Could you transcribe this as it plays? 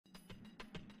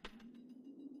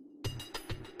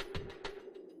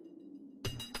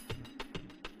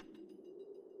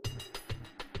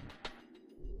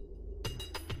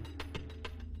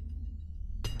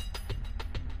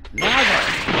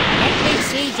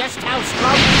me just how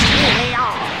strong you really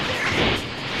are.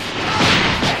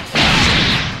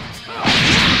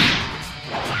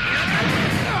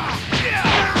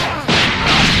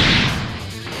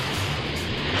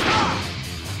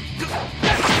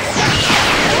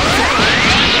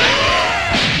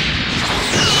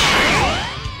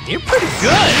 You're pretty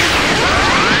good.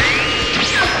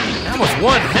 That was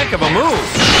one heck of a move.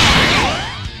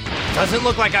 Doesn't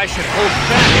look like I should hold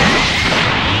back.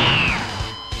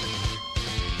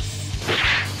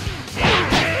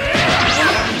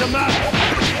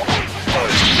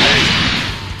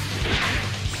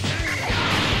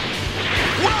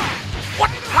 What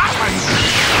happened?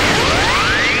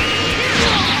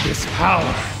 This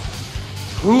power.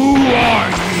 Who are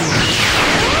you?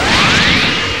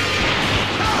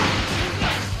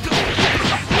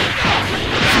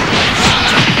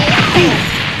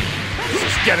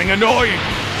 Getting annoying.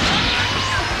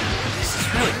 This is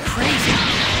really crazy.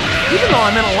 Even though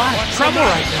I'm in a lot of trouble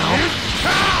right now,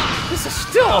 this is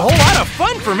still a whole lot of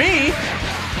fun for me.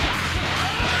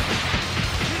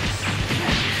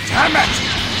 Damn it!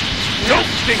 Don't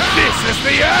think this is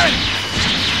the end!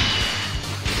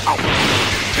 Oh,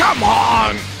 come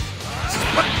on! This is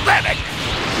pathetic!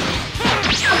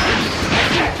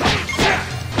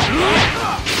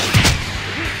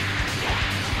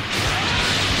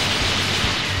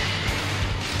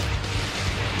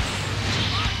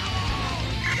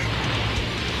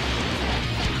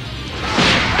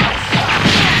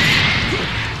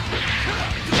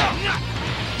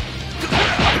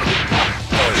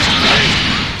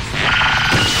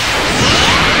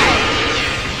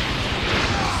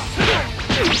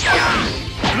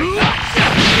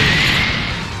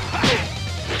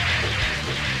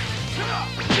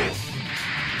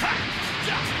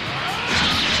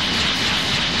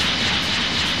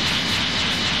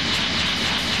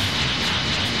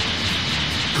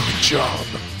 Job.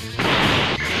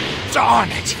 Darn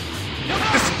it!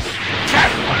 This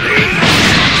can't be!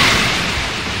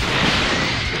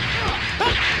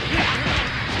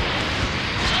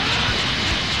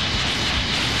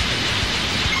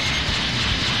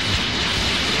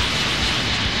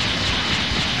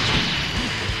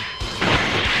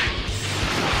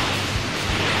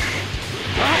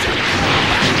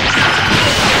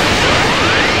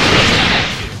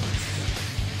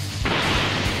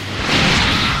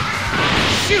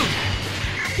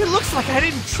 It looks like I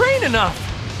didn't train enough.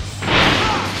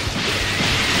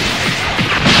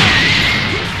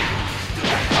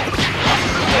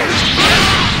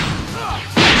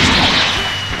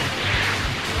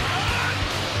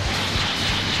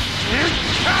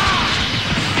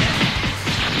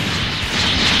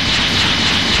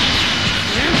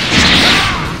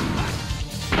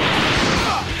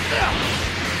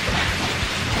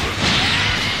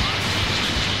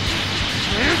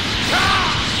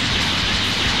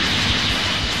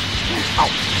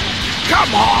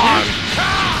 Come on!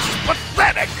 This is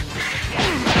pathetic!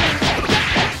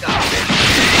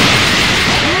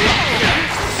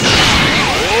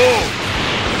 Oh!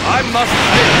 I must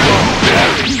say you're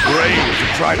very brave to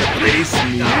try to face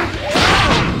me.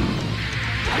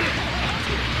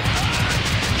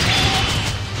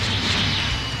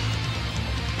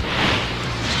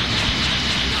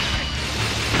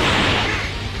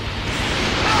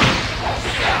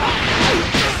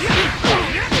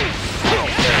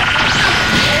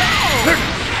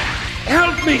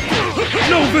 Help me!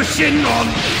 Nova Shinron!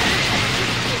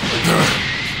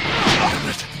 Damn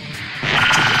it.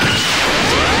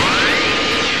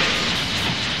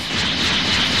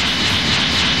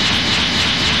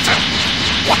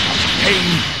 What a pain!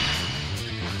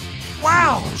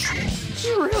 Wow!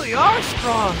 You really are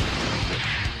strong.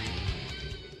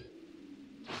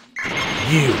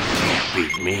 You can't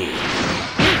beat me.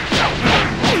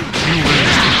 You really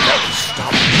have to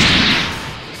stop me.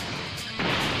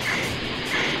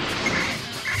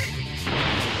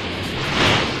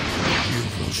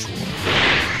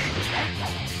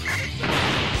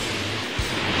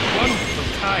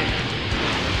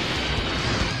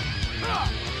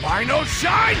 Rhino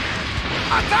Shine!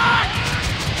 Attack!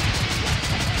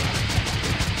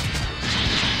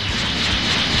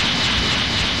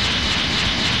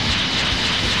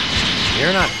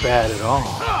 You're not bad at all.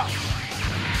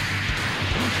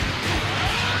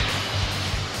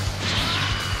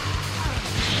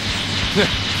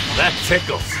 That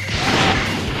tickles.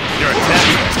 Your attack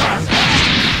time.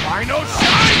 Rhino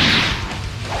Shine!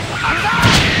 Attack!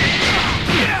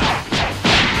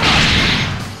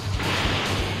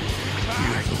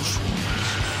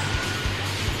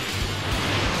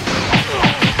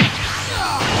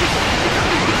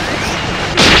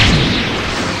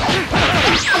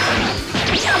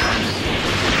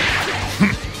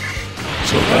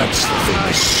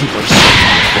 the Super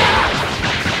Saiyan 4.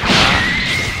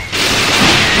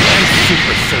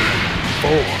 Super Saiyan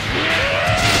 4.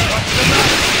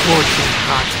 Scorching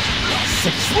hot,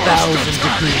 6,000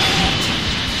 degree heat.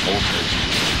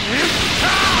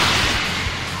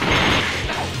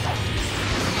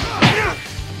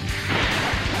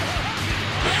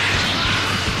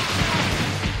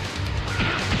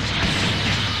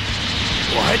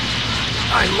 What?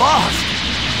 I lost!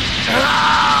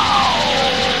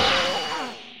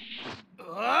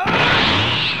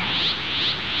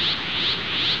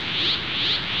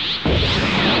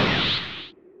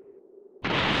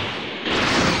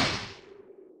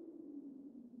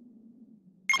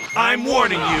 I'm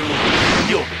warning you,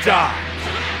 you'll die.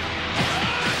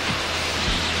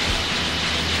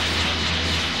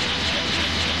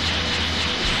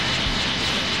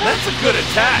 That's a good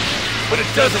attack, but it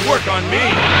doesn't work on me.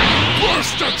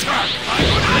 Burst attack!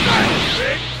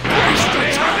 Burst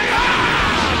attack!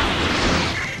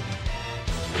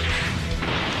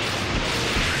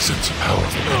 Sense a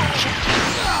powerful energy.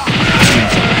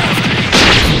 Seems I have to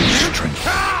use strength.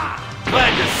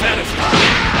 Glad you're satisfied.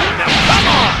 Now come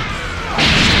on!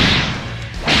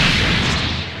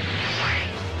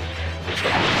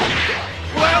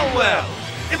 Well, well.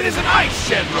 If it is an ice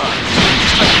shed run.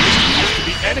 We used to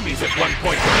be enemies at one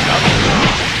point or another.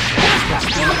 This must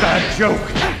be a bad joke.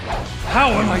 How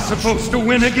am I supposed to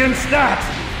win against that?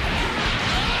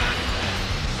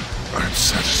 I'm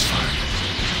satisfied.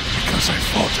 Because I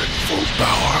fought at full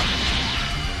power.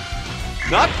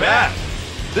 Not bad.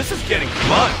 This is getting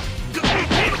fun.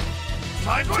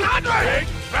 Time 100! Big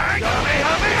Bang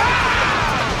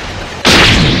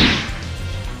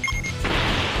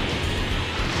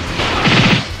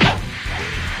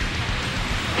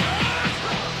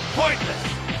Pointless!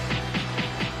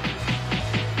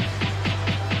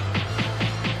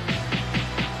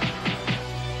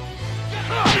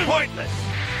 Pointless!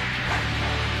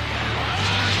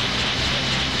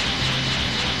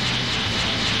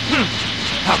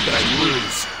 How could I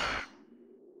lose?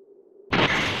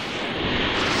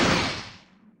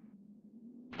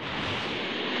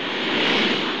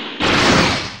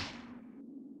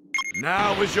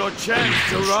 Now is your chance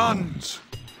to run.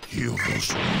 Heal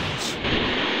those wounds.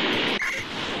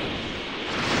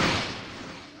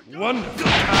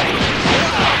 Wonderful.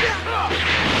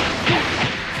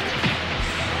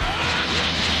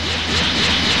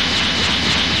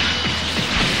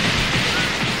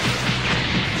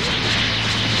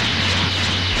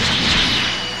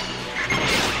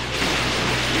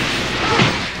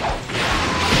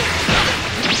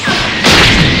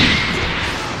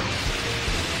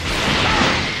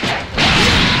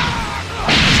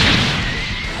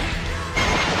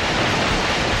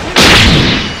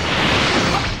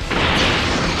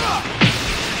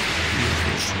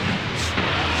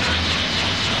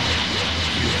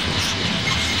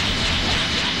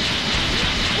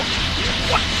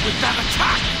 With that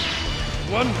attack!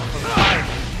 Wonderful time.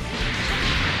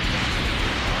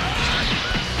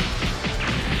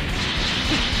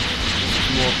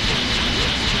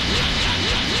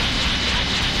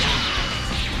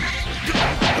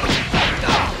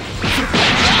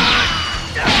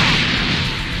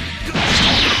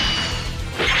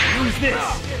 Who's this?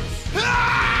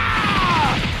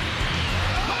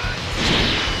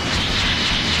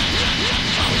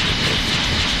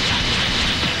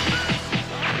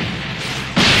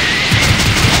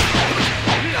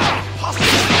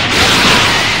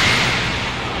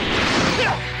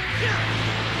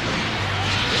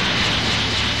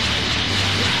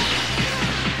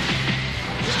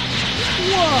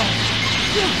 Whoa!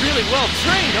 You're really well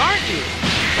trained, aren't you?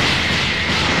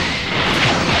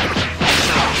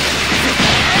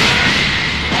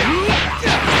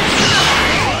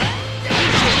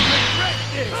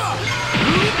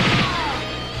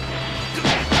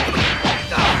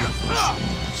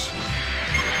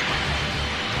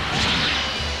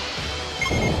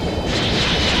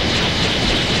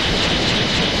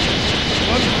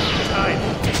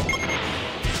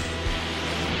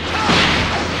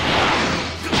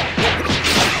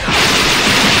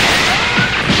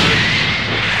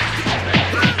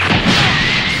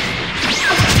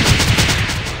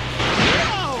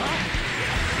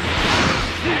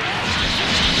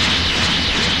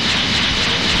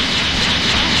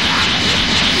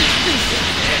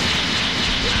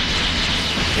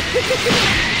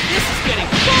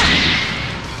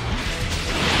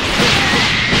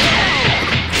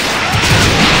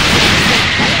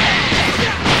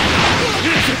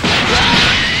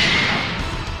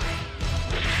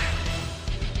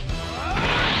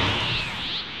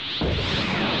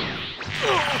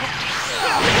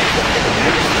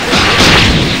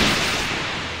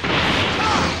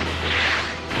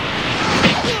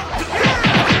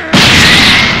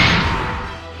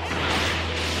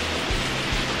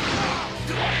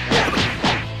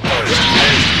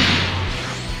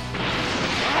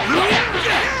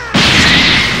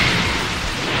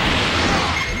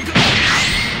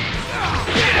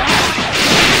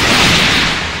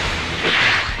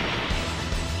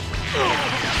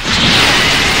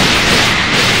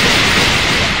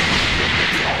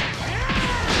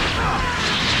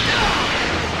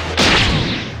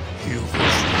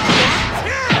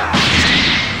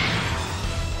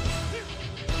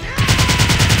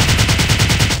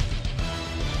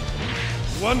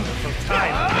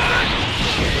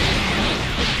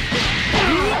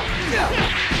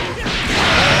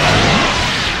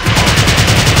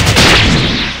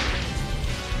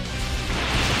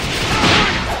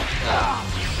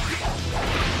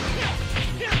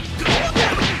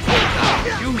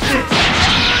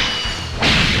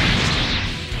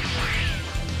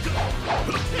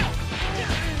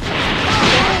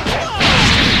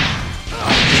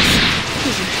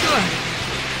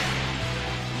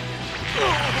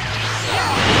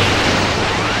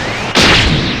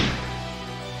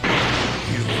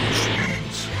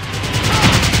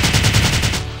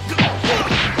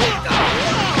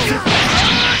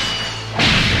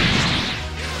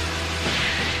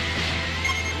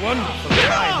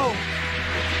 time!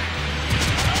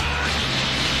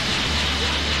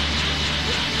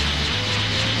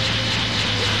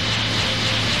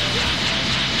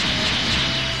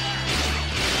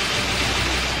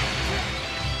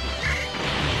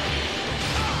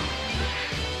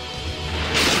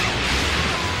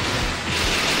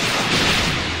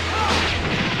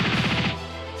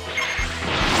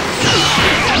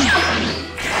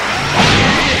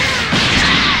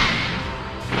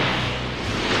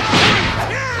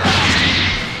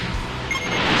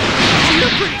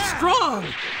 Strong!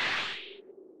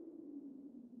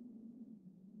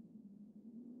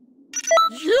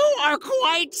 You are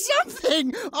quite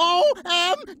something!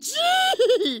 OMG!